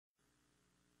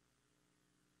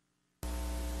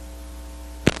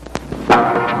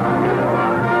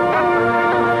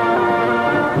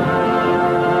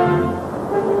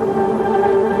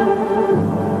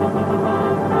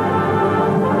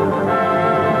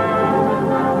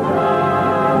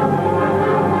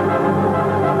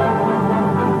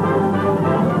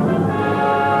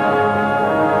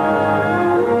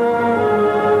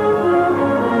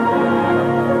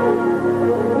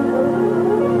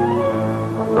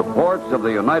the ports of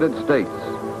the United States.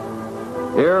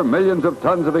 Here, millions of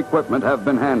tons of equipment have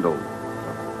been handled.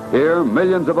 Here,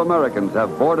 millions of Americans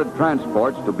have boarded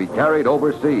transports to be carried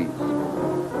overseas.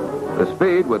 The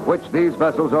speed with which these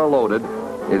vessels are loaded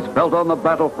is felt on the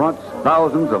battlefronts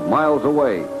thousands of miles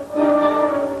away.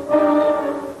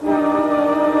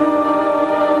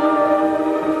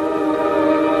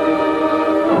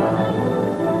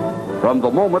 From the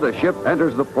moment a ship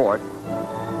enters the port,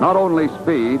 not only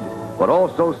speed, but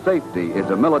also safety is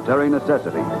a military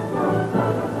necessity.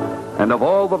 And of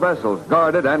all the vessels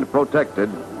guarded and protected,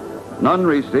 none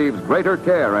receives greater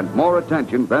care and more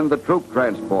attention than the troop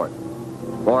transport.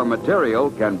 For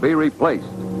material can be replaced.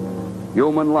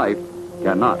 Human life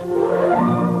cannot.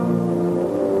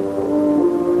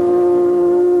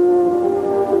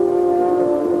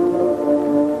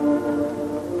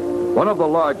 One of the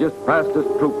largest, fastest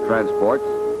troop transports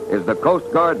is the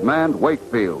Coast Guard manned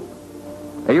Wakefield.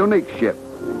 A unique ship,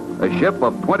 a ship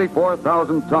of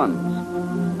 24,000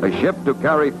 tons, a ship to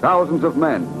carry thousands of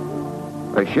men,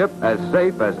 a ship as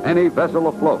safe as any vessel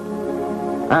afloat,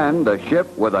 and a ship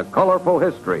with a colorful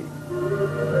history.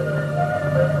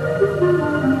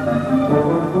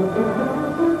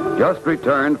 Just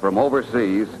returned from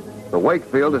overseas, the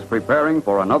Wakefield is preparing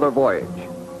for another voyage.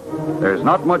 There's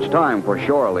not much time for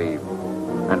shore leave,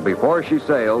 and before she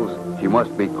sails, she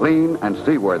must be clean and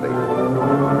seaworthy.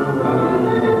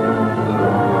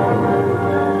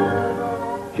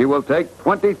 She will take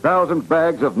 20,000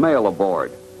 bags of mail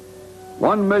aboard.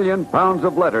 1 million pounds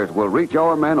of letters will reach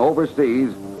our men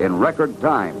overseas in record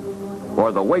time,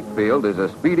 for the Wakefield is a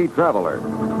speedy traveler.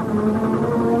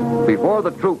 Before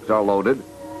the troops are loaded,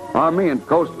 Army and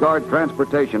Coast Guard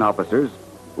transportation officers,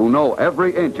 who know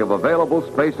every inch of available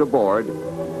space aboard,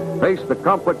 face the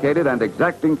complicated and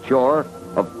exacting chore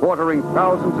of quartering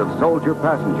thousands of soldier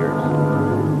passengers.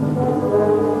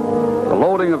 The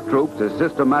loading of troops is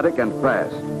systematic and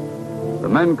fast. The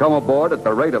men come aboard at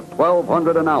the rate of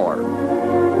 $1,200 an hour.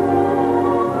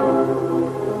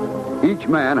 Each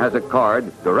man has a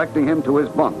card directing him to his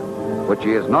bunk, which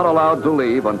he is not allowed to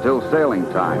leave until sailing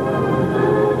time.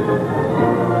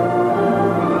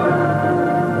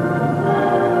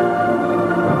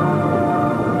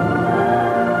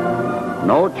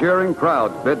 No cheering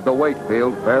crowds bid the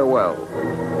Wakefield farewell.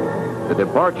 The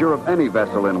departure of any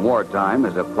vessel in wartime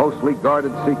is a closely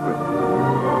guarded secret.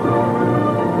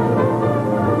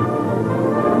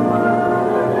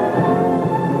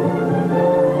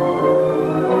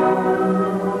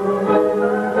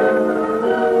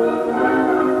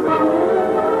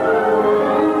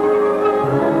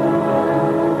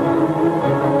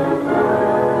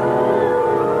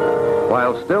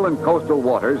 While still in coastal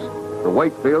waters, the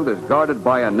Wakefield is guarded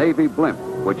by a Navy blimp,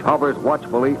 which hovers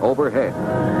watchfully overhead.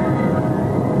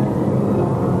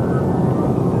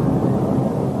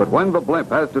 But when the blimp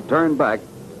has to turn back,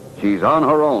 she's on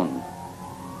her own,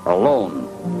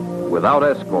 alone, without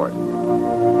escort.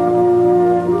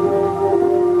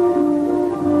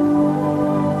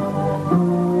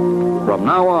 From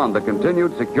now on, the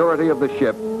continued security of the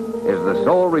ship is the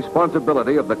sole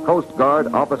responsibility of the Coast Guard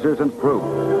officers and crew.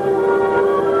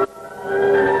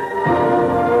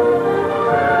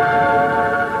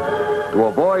 To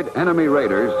avoid enemy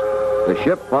raiders, the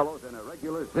ship follows an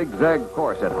irregular zigzag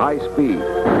course at high speed.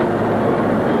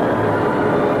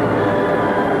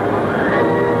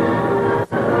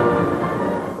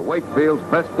 The Wakefield's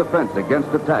best defense against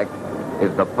attack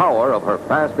is the power of her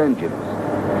fast engines.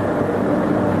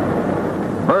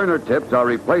 Burner tips are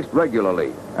replaced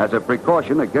regularly as a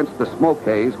precaution against the smoke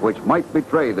haze which might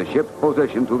betray the ship's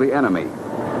position to the enemy.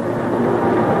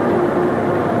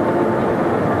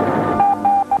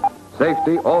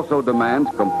 Safety also demands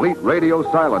complete radio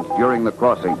silence during the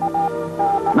crossing.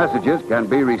 Messages can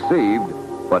be received,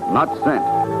 but not sent.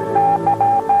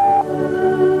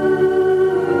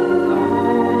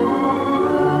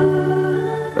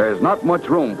 There's not much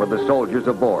room for the soldiers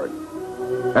aboard.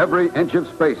 Every inch of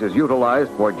space is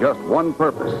utilized for just one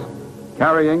purpose,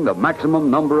 carrying the maximum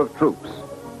number of troops.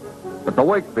 But the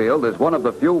Wakefield is one of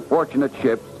the few fortunate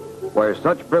ships where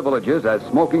such privileges as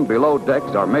smoking below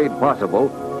decks are made possible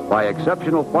by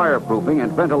exceptional fireproofing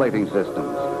and ventilating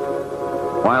systems.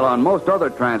 While on most other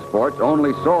transports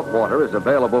only salt water is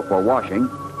available for washing,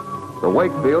 the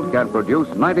Wakefield can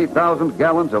produce 90,000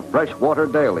 gallons of fresh water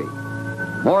daily,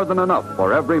 more than enough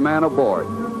for every man aboard.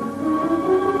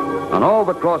 On all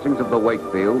the crossings of the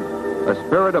Wakefield, a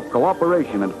spirit of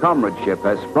cooperation and comradeship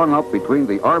has sprung up between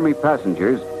the Army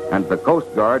passengers and the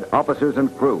Coast Guard officers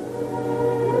and crew.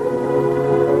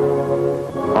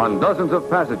 On dozens of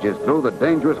passages through the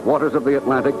dangerous waters of the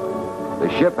Atlantic, the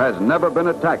ship has never been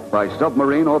attacked by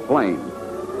submarine or plane.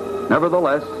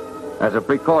 Nevertheless, as a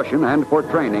precaution and for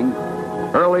training,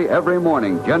 early every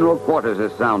morning, general quarters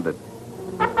is sounded.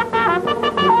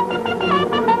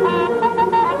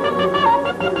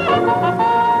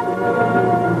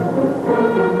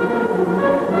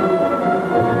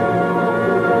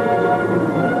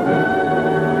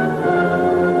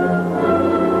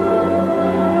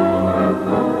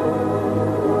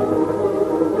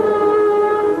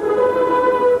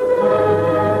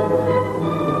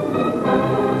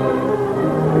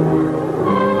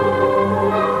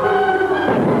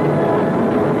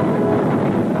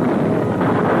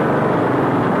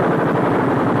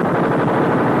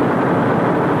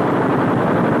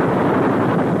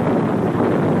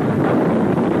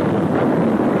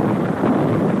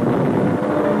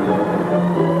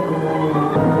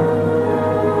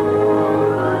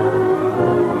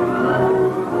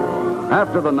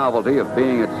 After the novelty of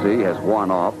being at sea has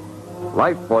worn off,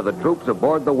 life for the troops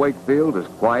aboard the Wakefield is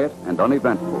quiet and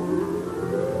uneventful.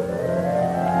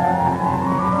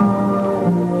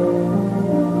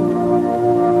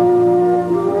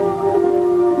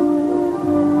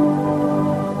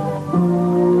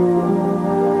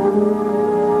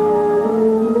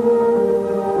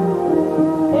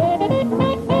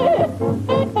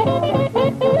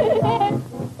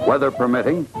 Weather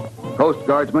permitting, Coast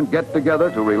Guardsmen get together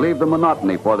to relieve the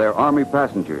monotony for their Army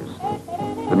passengers.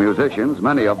 The musicians,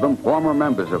 many of them former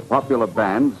members of popular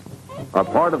bands, are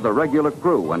part of the regular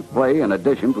crew and play in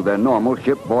addition to their normal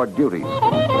shipboard duties.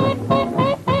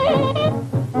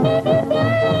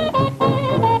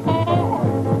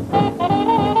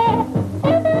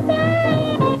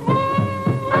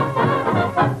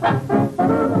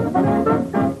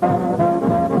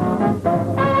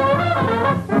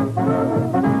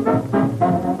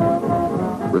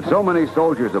 With so many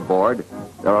soldiers aboard,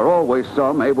 there are always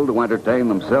some able to entertain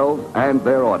themselves and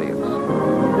their audience.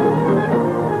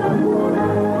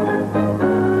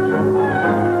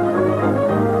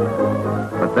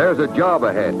 But there's a job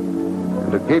ahead,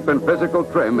 and to keep in physical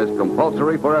trim is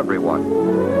compulsory for everyone.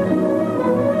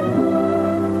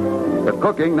 The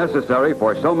cooking necessary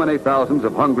for so many thousands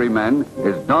of hungry men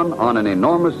is done on an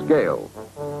enormous scale.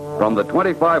 From the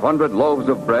 2,500 loaves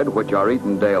of bread which are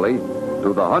eaten daily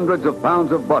to the hundreds of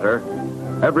pounds of butter,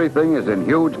 everything is in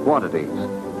huge quantities.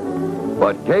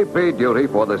 But KP duty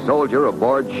for the soldier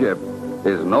aboard ship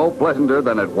is no pleasanter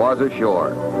than it was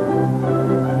ashore.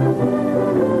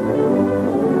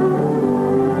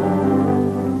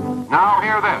 Now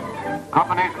hear this.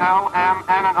 Companies L, M,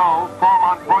 N, and O form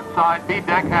on port side B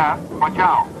deck aft. Watch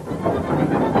out.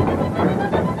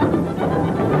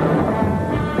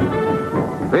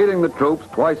 Feeding the troops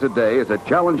twice a day is a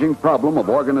challenging problem of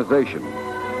organization.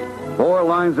 4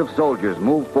 lines of soldiers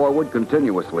move forward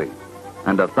continuously,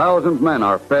 and 1,000 men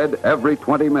are fed every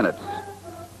 20 minutes.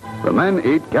 The men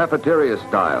eat cafeteria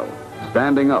style,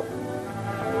 standing up.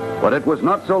 But it was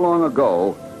not so long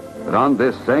ago that on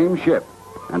this same ship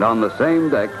and on the same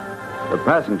deck, the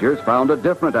passengers found a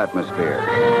different atmosphere.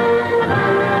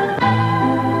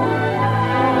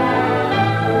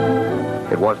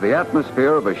 It was the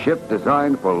atmosphere of a ship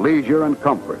designed for leisure and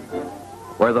comfort,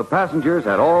 where the passengers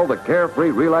had all the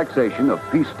carefree relaxation of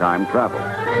peacetime travel.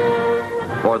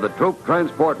 For the troop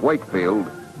transport Wakefield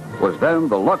was then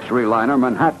the luxury liner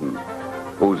Manhattan,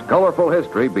 whose colorful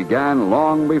history began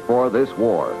long before this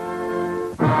war.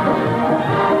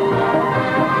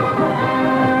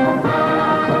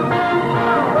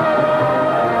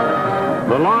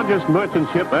 The largest merchant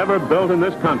ship ever built in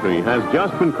this country has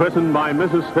just been christened by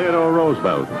Mrs. Theodore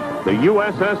Roosevelt, the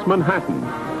USS Manhattan.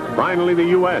 Finally, the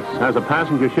U.S. has a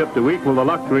passenger ship to equal the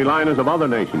luxury liners of other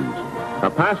nations. A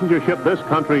passenger ship this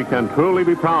country can truly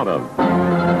be proud of.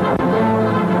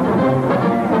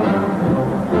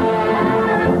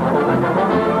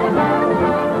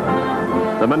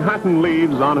 The Manhattan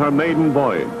leaves on her maiden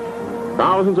voyage.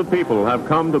 Thousands of people have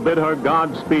come to bid her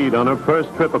Godspeed on her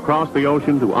first trip across the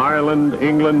ocean to Ireland,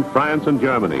 England, France, and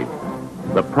Germany.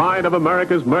 The pride of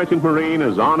America's merchant marine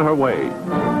is on her way.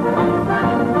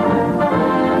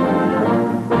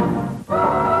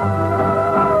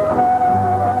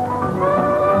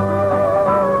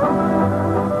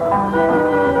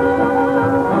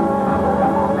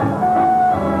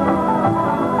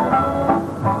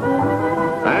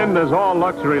 And as all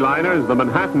luxury liners, the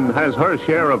Manhattan has her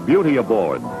share of beauty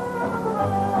aboard.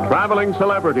 Traveling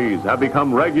celebrities have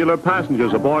become regular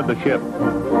passengers aboard the ship.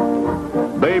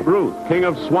 Babe Ruth, King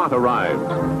of SWAT, arrives.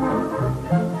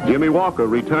 Jimmy Walker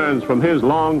returns from his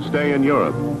long stay in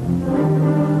Europe.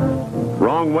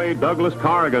 Wrong way Douglas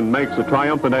Corrigan makes a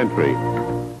triumphant entry.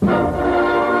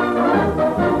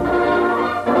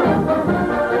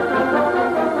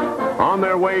 On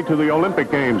their way way to the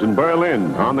Olympic Games in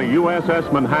Berlin on the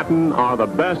USS Manhattan are the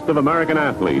best of American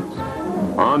athletes.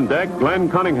 On deck, Glenn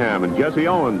Cunningham and Jesse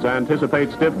Owens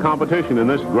anticipate stiff competition in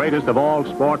this greatest of all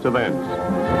sports events.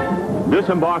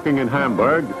 Disembarking in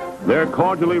Hamburg, they're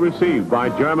cordially received by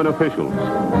German officials.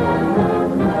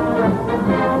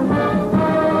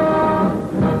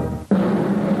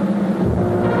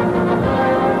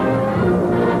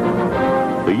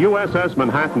 The USS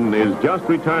Manhattan is just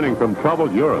returning from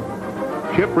troubled Europe.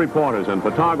 Ship reporters and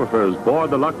photographers board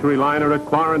the luxury liner at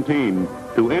Quarantine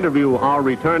to interview our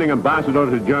returning ambassador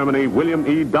to Germany, William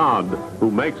E. Dodd,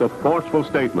 who makes a forceful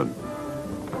statement.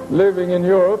 Living in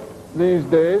Europe these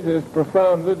days is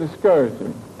profoundly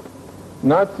discouraging.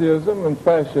 Nazism and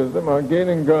fascism are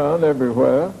gaining ground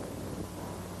everywhere.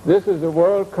 This is a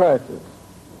world crisis,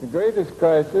 the greatest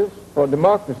crisis for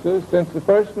democracy since the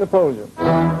first Napoleon.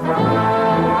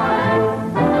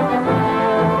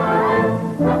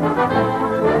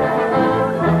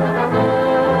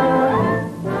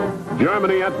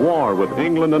 Germany at war with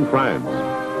England and France,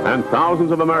 and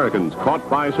thousands of Americans caught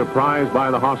by surprise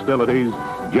by the hostilities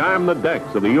jam the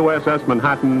decks of the USS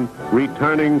Manhattan,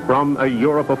 returning from a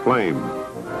Europe aflame.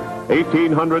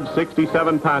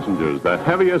 1,867 passengers, the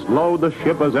heaviest load the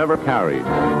ship has ever carried.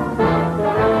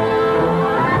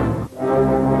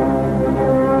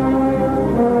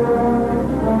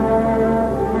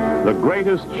 The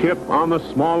greatest ship on the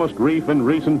smallest reef in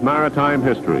recent maritime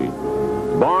history.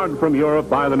 Barred from Europe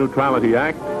by the Neutrality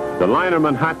Act, the liner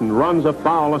Manhattan runs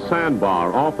afoul a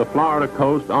sandbar off the Florida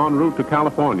coast en route to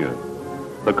California.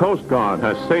 The Coast Guard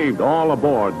has saved all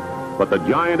aboard, but the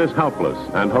giant is helpless,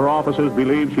 and her officers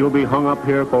believe she'll be hung up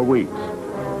here for weeks.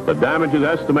 The damage is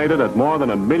estimated at more than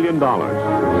 $1 million.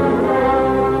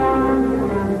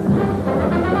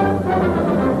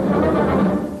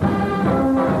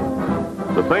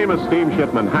 The famous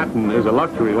steamship Manhattan is a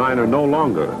luxury liner no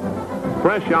longer.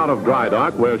 Fresh out of dry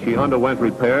dock, where she underwent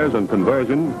repairs and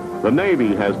conversion, the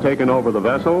Navy has taken over the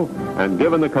vessel and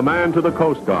given the command to the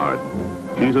Coast Guard.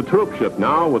 She's a troop ship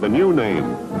now with a new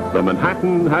name. The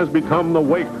Manhattan has become the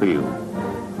Wakefield.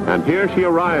 And here she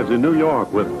arrives in New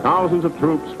York with thousands of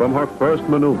troops from her first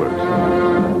maneuvers.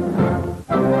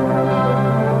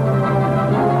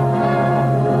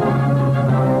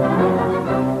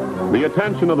 The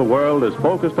attention of the world is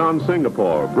focused on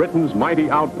Singapore, Britain's mighty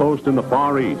outpost in the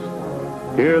Far East.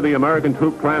 Here, the American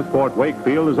troop transport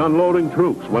Wakefield is unloading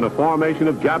troops when a formation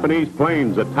of Japanese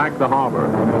planes attack the harbor.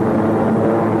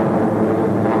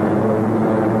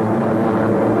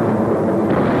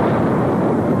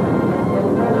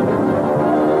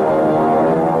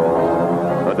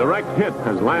 A direct hit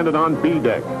has landed on B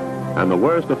deck, and the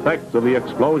worst effects of the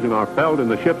explosion are felt in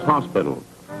the ship's hospital.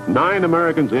 9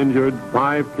 Americans injured,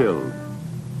 5 killed.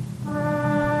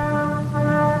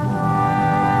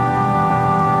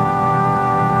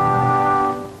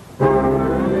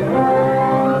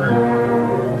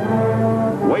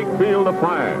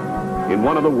 In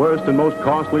one of the worst and most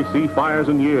costly sea fires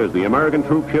in years, the American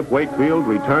troop ship Wakefield,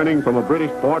 returning from a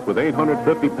British port with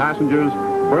 850 passengers,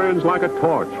 burns like a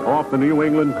torch off the New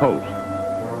England coast.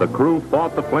 The crew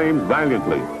fought the flames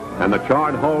valiantly, and the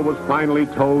charred hull was finally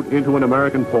towed into an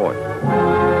American port.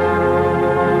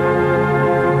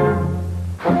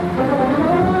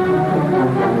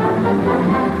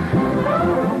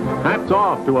 Hats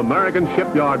off to American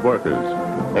shipyard workers.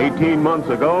 18 months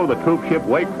ago, the troop ship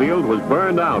Wakefield was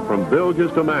burned out from bilges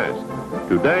to mast.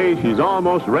 Today, she's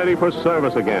almost ready for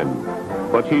service again.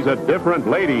 But she's a different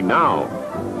lady now.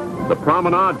 The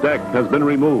promenade deck has been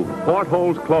removed,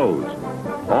 portholes closed.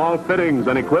 All fittings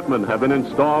and equipment have been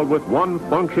installed with one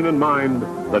function in mind,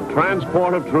 the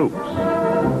transport of troops.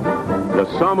 The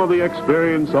sum of the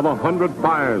experience of 100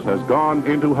 fires has gone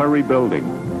into her rebuilding.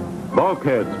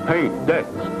 Bulkheads, paint,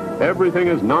 decks, everything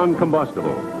is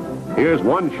non-combustible. Here's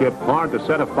one ship hard to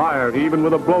set afire even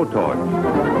with a blowtorch.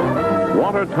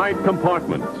 Watertight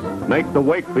compartments make the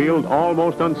Wakefield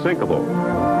almost unsinkable.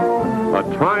 A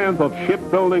triumph of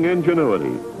shipbuilding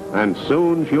ingenuity, and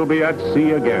soon she'll be at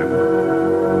sea again.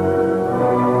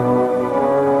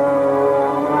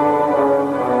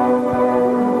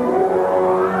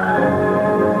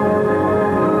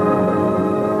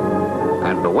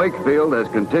 And the Wakefield has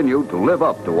continued to live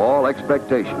up to all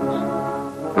expectations.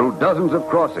 Through dozens of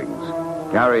crossings,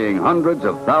 carrying hundreds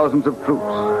of thousands of troops.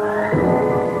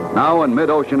 Now in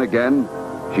mid-ocean again,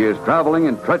 she is traveling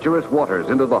in treacherous waters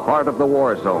into the heart of the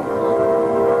war zone.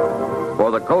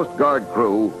 For the Coast Guard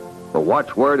crew, the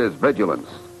watchword is vigilance.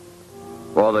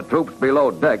 For the troops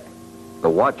below deck, the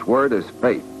watchword is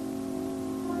faith.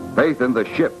 Faith in the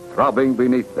ship throbbing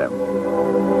beneath them.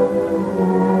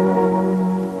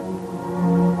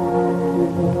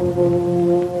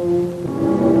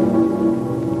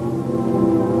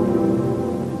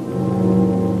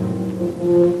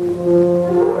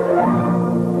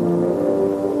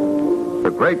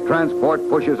 great transport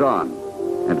pushes on,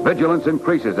 and vigilance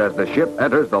increases as the ship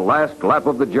enters the last lap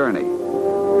of the journey.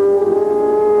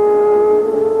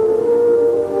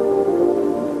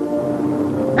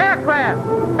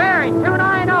 Aircraft, bearing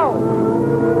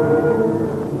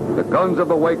 290. The guns of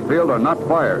the Wakefield are not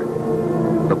fired.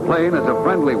 The plane is a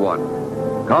friendly one,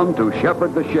 come to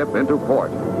shepherd the ship into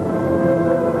port.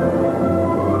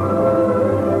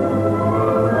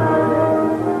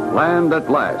 Land at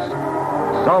last.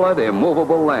 Solid,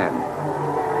 immovable land.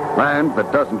 Land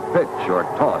that doesn't pitch or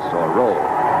toss or roll.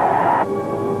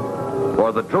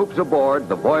 For the troops aboard,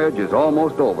 the voyage is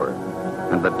almost over,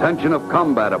 and the tension of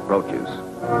combat approaches.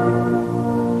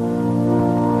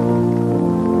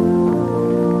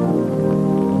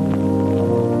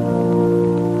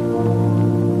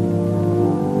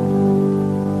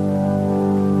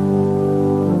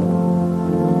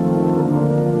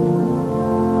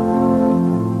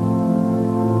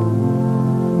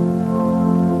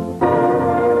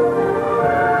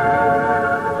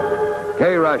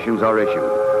 Rations are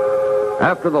issued.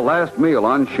 After the last meal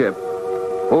on ship,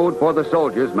 food for the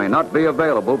soldiers may not be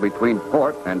available between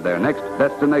port and their next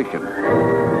destination.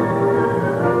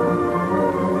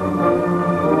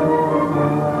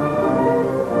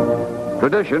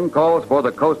 Tradition calls for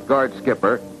the Coast Guard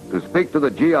skipper to speak to the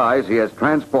GIs he has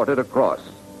transported across.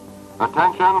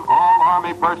 Attention, all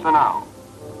Army personnel.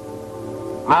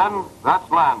 Men,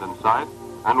 that's land in sight,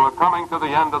 and we're coming to the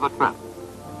end of the trip.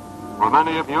 For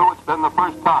many of you, it's been the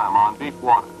first time on deep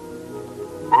water.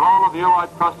 For all of you, I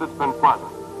trust it's been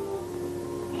pleasant.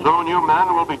 Soon you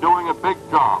men will be doing a big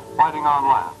job fighting on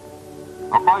land.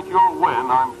 A fight you'll win,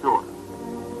 I'm sure.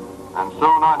 And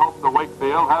soon I hope the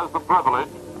Wakefield has the privilege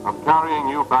of carrying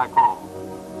you back home.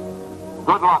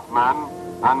 Good luck, men,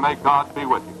 and may God be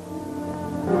with you.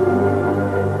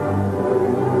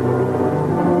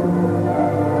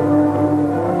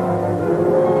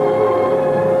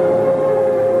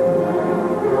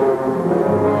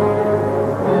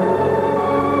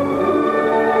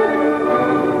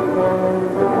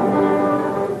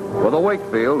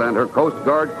 Wakefield and her Coast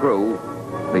Guard crew,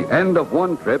 the end of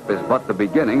one trip is but the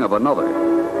beginning of another.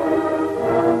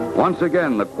 Once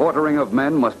again, the quartering of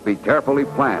men must be carefully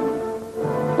planned.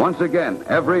 Once again,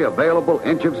 every available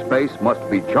inch of space must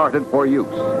be charted for use.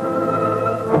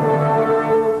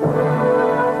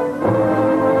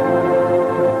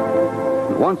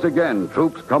 Once again,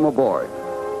 troops come aboard.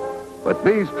 But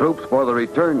these troops for the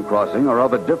return crossing are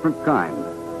of a different kind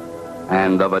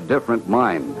and of a different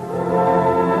mind.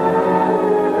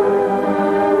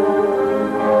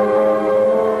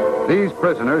 These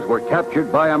prisoners were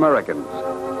captured by Americans,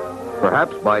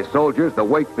 perhaps by soldiers the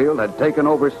Wakefield had taken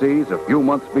overseas a few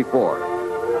months before.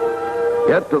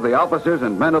 Yet to the officers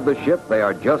and men of the ship, they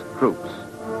are just troops,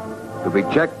 to be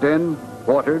checked in,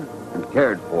 quartered, and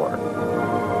cared for.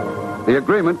 The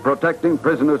agreement protecting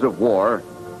prisoners of war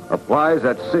applies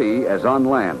at sea as on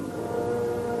land.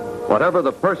 Whatever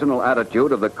the personal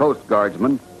attitude of the Coast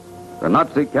Guardsmen, the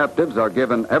Nazi captives are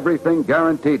given everything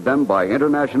guaranteed them by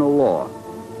international law.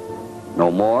 No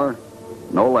more,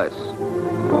 no less.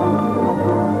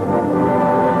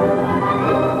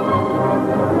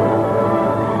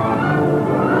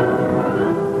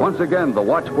 Once again, the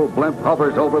watchful blimp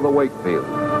hovers over the Wakefield.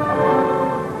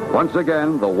 Once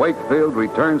again, the Wakefield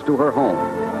returns to her home.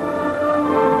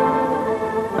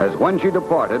 As when she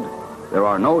departed, there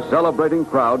are no celebrating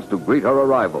crowds to greet her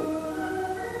arrival.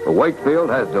 The Wakefield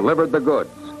has delivered the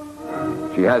goods.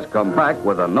 She has come back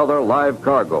with another live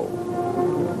cargo.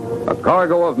 A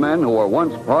cargo of men who were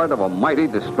once part of a mighty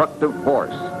destructive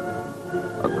force.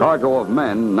 A cargo of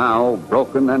men now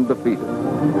broken and defeated.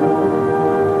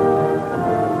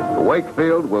 The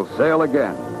Wakefield will sail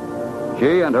again.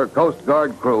 She and her Coast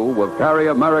Guard crew will carry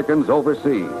Americans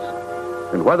overseas.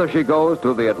 And whether she goes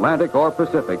to the Atlantic or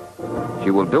Pacific,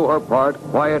 she will do her part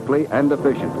quietly and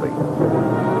efficiently.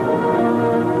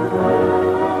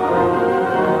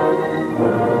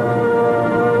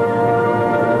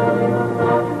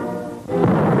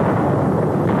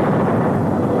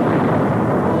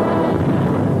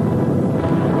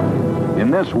 In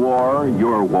this war,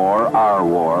 your war, our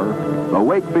war, the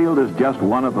Wakefield is just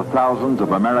one of the thousands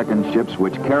of American ships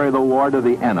which carry the war to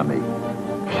the enemy.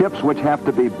 Ships which have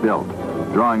to be built,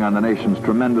 drawing on the nation's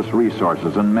tremendous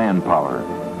resources and manpower.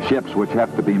 Ships which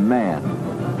have to be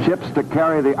manned. Ships to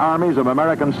carry the armies of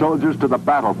American soldiers to the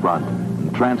battlefront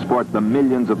and transport the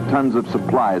millions of tons of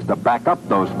supplies to back up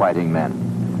those fighting men.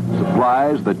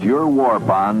 Supplies that your war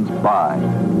bonds buy.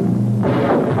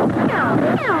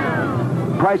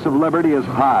 The price of liberty is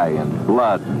high in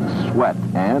blood, and sweat,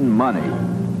 and money.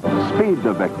 Speed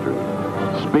the victory.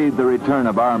 Speed the return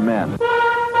of our men.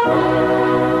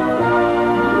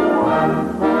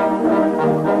 Wakefield.